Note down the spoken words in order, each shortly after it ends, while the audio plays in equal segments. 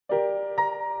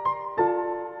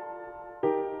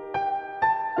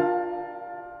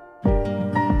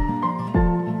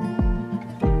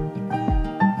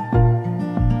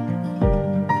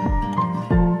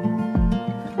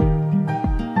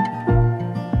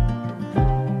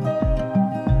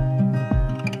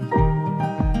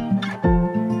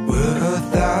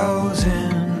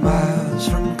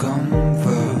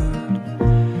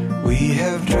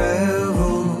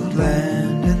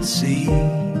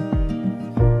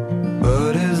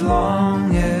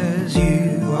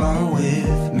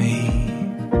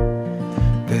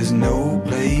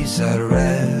place I'd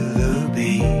rather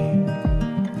be.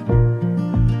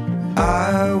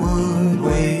 I would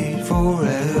wait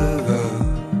forever,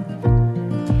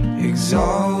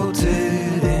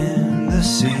 exalted in the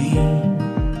scene,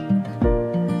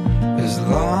 as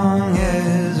long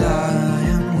as I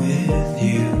am with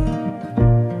you.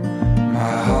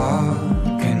 My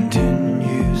heart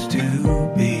continues to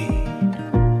beat.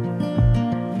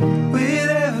 With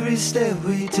every step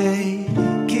we take,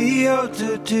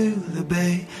 Kyoto to the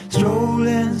bay,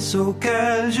 strolling so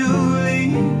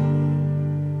casually.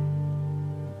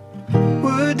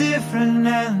 We're different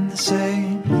and the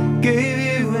same, gave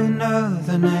you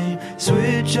another name,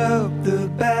 switch up the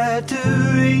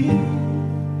battery.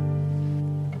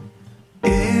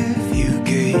 If you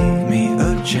gave me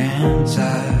a chance,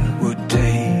 I would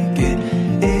take it.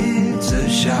 It's a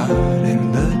shot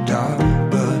in the dark,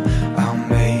 but I'll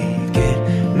make it.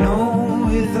 No,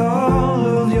 with all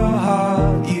of your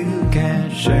heart, you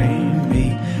can't shame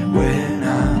me when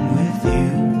I'm with you.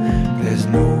 There's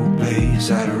no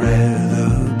place I'd rather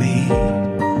be.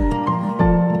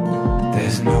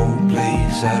 There's no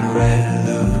place I'd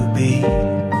rather be.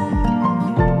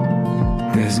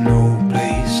 There's no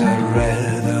place I'd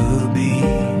rather be.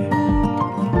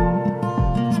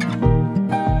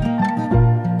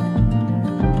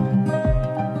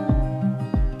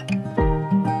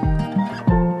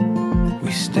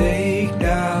 We staked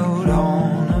out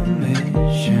on a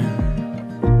mission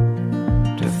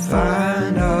to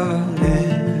find our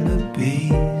inner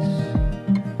peace,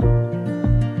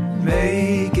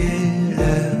 make it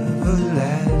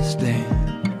everlasting,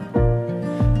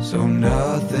 so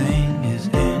nothing is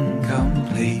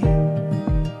incomplete.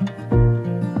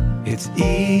 It's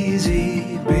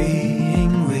easy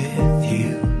being with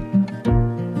you,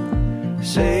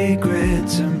 sacred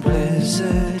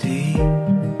simplicity.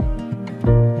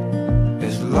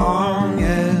 As long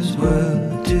as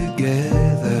we're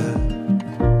together,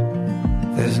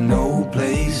 there's no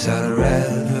place I'd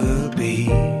rather be.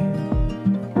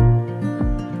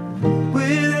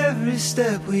 With every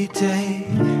step we take,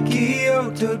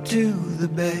 Kyoto to the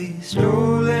bay,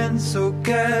 strolling so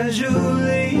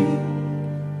casually.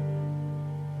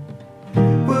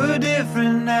 We're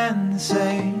different and the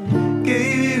same,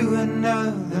 gave you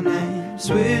another name,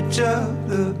 switch up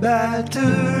the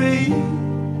battery.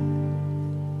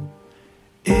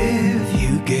 If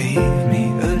you gave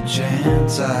me a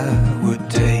chance, I would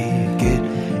take it.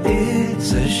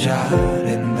 It's a shot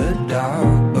in the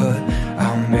dark, but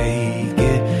I'll make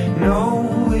it. No,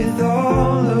 with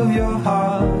all of your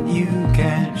heart, you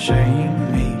can't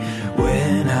shame me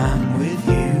when I'm with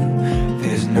you.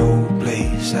 There's no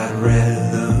place I'd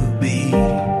rather be.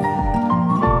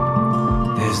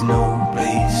 There's no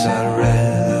place I'd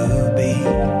rather be.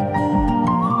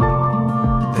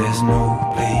 There's no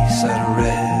place I'd rather be.